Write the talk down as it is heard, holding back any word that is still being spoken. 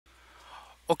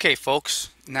Okay, folks,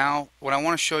 now what I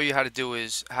want to show you how to do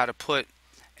is how to put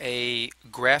a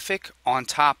graphic on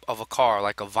top of a car,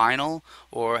 like a vinyl,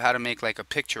 or how to make like a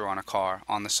picture on a car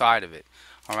on the side of it.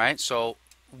 All right, so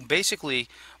basically,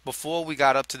 before we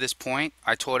got up to this point,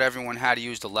 I taught everyone how to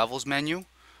use the levels menu.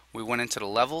 We went into the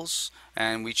levels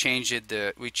and we changed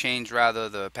rather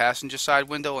the passenger side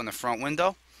window and the front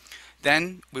window.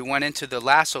 Then we went into the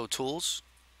lasso tools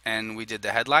and we did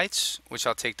the headlights, which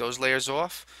I'll take those layers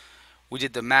off. We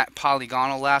did the matte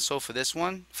polygonal lasso for this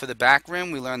one. For the back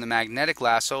rim, we learned the magnetic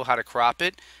lasso, how to crop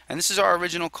it. And this is our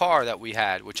original car that we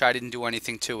had, which I didn't do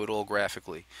anything to at all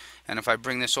graphically. And if I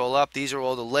bring this all up, these are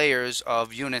all the layers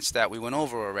of units that we went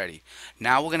over already.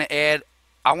 Now we're going to add,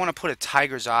 I want to put a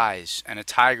tiger's eyes and a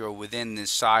tiger within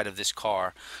this side of this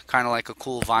car, kind of like a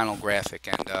cool vinyl graphic.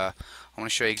 And I want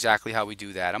to show you exactly how we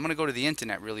do that. I'm going to go to the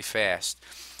internet really fast.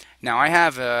 Now I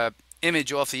have a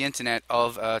image off the internet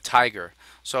of a tiger.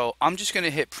 So I'm just going to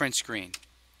hit print screen.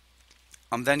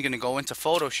 I'm then going to go into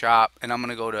Photoshop and I'm going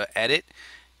to go to edit,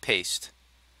 paste.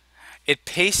 It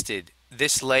pasted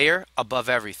this layer above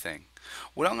everything.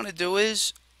 What I'm going to do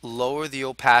is lower the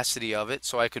opacity of it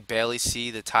so I could barely see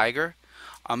the tiger.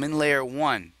 I'm in layer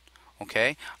 1.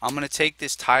 Okay, I'm going to take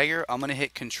this tiger, I'm going to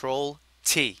hit Control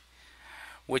T,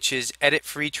 which is edit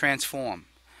free transform.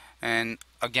 And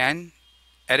again,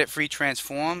 edit free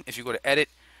transform, if you go to edit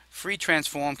free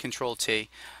transform, Control T.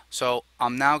 So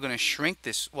I'm now going to shrink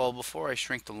this. Well, before I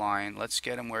shrink the line, let's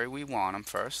get him where we want him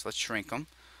first. Let's shrink him.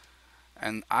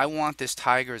 And I want this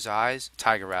tiger's eyes,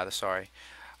 tiger rather, sorry.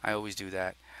 I always do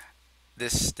that.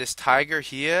 This tiger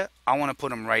here, I want to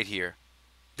put him right here.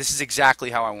 This is exactly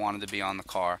how I wanted to be on the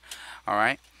car. All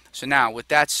right. So now, with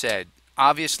that said,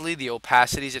 obviously the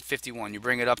opacity is at 51. You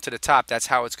bring it up to the top. That's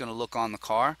how it's going to look on the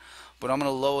car. But I'm going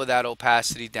to lower that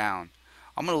opacity down.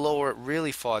 I'm going to lower it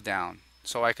really far down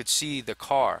so I could see the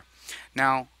car.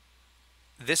 Now,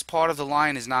 this part of the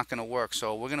line is not going to work.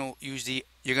 So we're going to use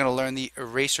you're going to learn the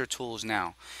eraser tools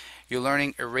now. You're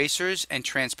learning erasers and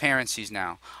transparencies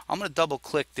now. I'm going to double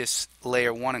click this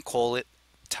layer 1 and call it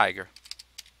tiger.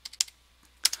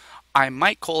 I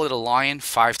might call it a lion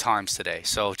 5 times today,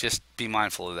 so just be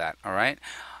mindful of that, all right?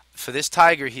 For this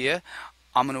tiger here,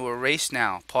 I'm going to erase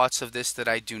now parts of this that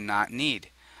I do not need.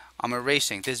 I'm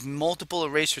erasing. There's multiple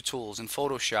eraser tools in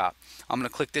Photoshop. I'm going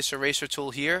to click this eraser tool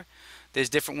here. There's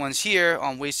different ones here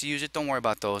on ways to use it. Don't worry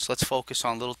about those. Let's focus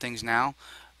on little things now.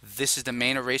 This is the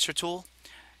main eraser tool.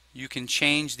 You can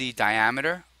change the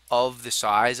diameter of the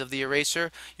size of the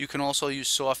eraser. You can also use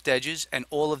soft edges, and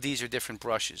all of these are different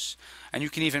brushes. And you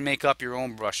can even make up your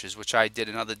own brushes, which I did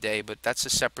another day, but that's a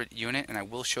separate unit, and I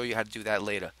will show you how to do that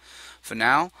later. For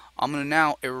now, I'm going to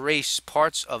now erase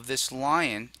parts of this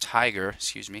tiger,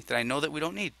 excuse me, that I know that we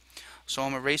don't need. So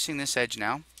I'm erasing this edge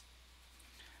now.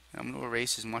 And I'm going to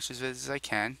erase as much of it as I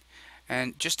can.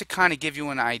 And just to kind of give you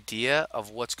an idea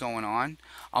of what's going on,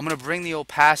 I'm going to bring the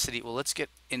opacity. Well, let's get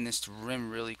in this rim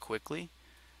really quickly.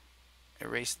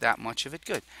 Erase that much of it.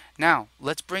 Good. Now,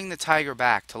 let's bring the tiger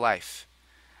back to life.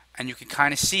 And you can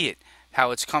kind of see it, how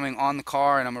it's coming on the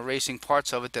car, and I'm erasing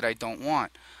parts of it that I don't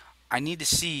want. I need to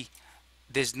see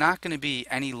there's not going to be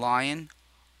any lion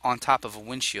on top of a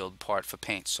windshield part for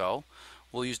paint. So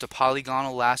we'll use the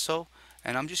polygonal lasso,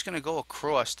 and I'm just going to go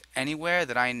across anywhere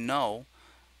that I know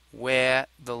where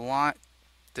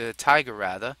the tiger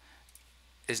rather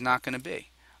is not going to be.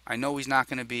 I know he's not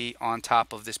going to be on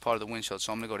top of this part of the windshield,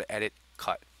 so I'm going to go to edit,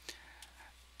 cut.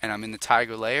 And I'm in the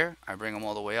tiger layer. I bring him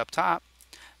all the way up top.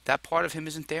 That part of him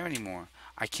isn't there anymore.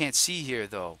 I can't see here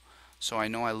though, so I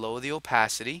know I lower the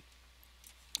opacity,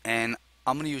 and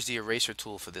I'm going to use the eraser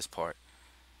tool for this part.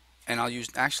 And I'll use,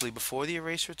 actually before the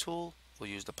eraser tool, we'll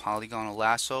use the polygonal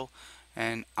lasso,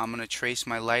 and I'm going to trace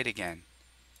my light again.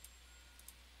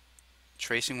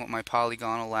 Tracing with my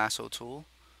polygonal lasso tool.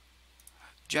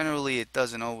 Generally, it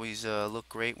doesn't always look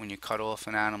great when you cut off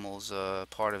an animal's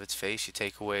part of its face. You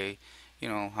take away, you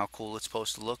know, how cool it's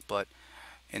supposed to look, but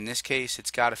in this case,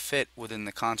 it's got to fit within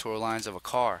the contour lines of a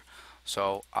car.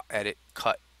 So edit,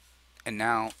 cut, and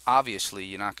now obviously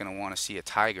you're not going to want to see a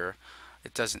tiger.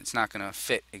 It's not going to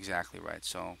fit exactly right.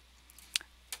 So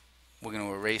we're going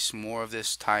to erase more of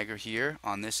this tiger here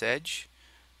on this edge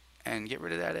and get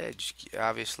rid of that edge.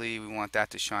 Obviously, we want that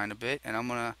to shine a bit, and I'm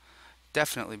going to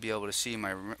definitely be able to see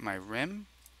my rim.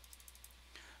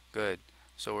 Good.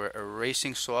 So we're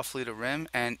erasing softly the rim,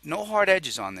 and no hard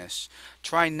edges on this.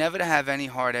 Try never to have any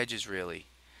hard edges really.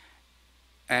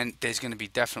 And there's going to be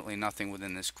definitely nothing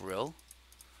within this grill.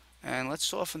 And let's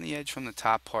soften the edge from the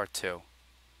top part too.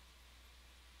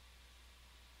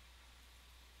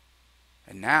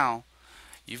 And now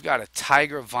you've got a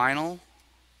tiger vinyl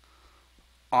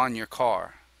on your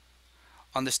car.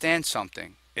 understand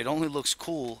something. It only looks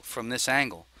cool from this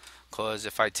angle. Because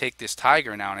if I take this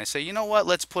tiger now and I say, you know what,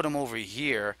 let's put him over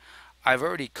here, I've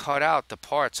already cut out the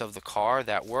parts of the car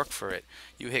that work for it.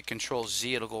 You hit Control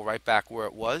Z, it'll go right back where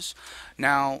it was.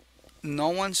 Now, no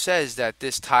one says that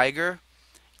this tiger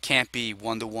can't be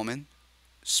Wonder Woman,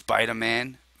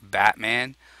 Spider-Man,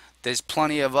 Batman. There's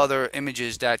plenty of other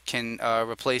images that can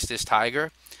replace this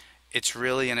tiger. It's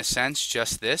really, in a sense,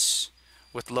 just this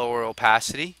with lower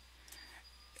opacity.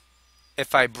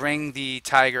 If I bring the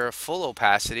tiger full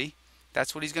opacity,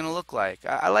 that's what he's going to look like.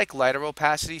 I like lighter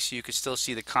opacity so you can still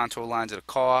see the contour lines of the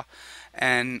car,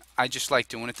 and I just like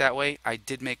doing it that way. I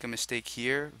did make a mistake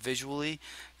here visually.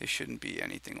 There shouldn't be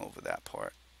anything over that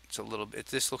part. It's a little bit,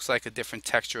 this looks like a different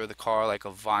texture of the car, like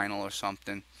a vinyl or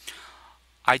something.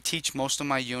 I teach most of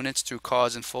my units through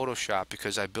cars in Photoshop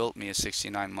because I built me a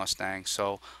 69 Mustang,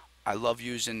 so I love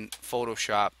using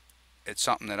Photoshop. It's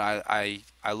something that I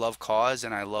love cars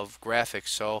and I love graphics,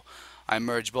 so I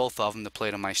merge both of them to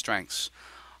play to my strengths.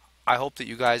 I hope that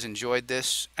you guys enjoyed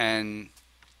this and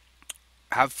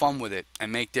have fun with it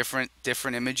and make different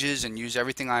images and use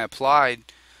everything I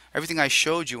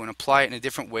showed you, and apply it in a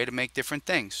different way to make different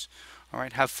things. All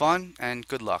right, have fun and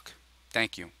good luck.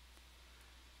 Thank you.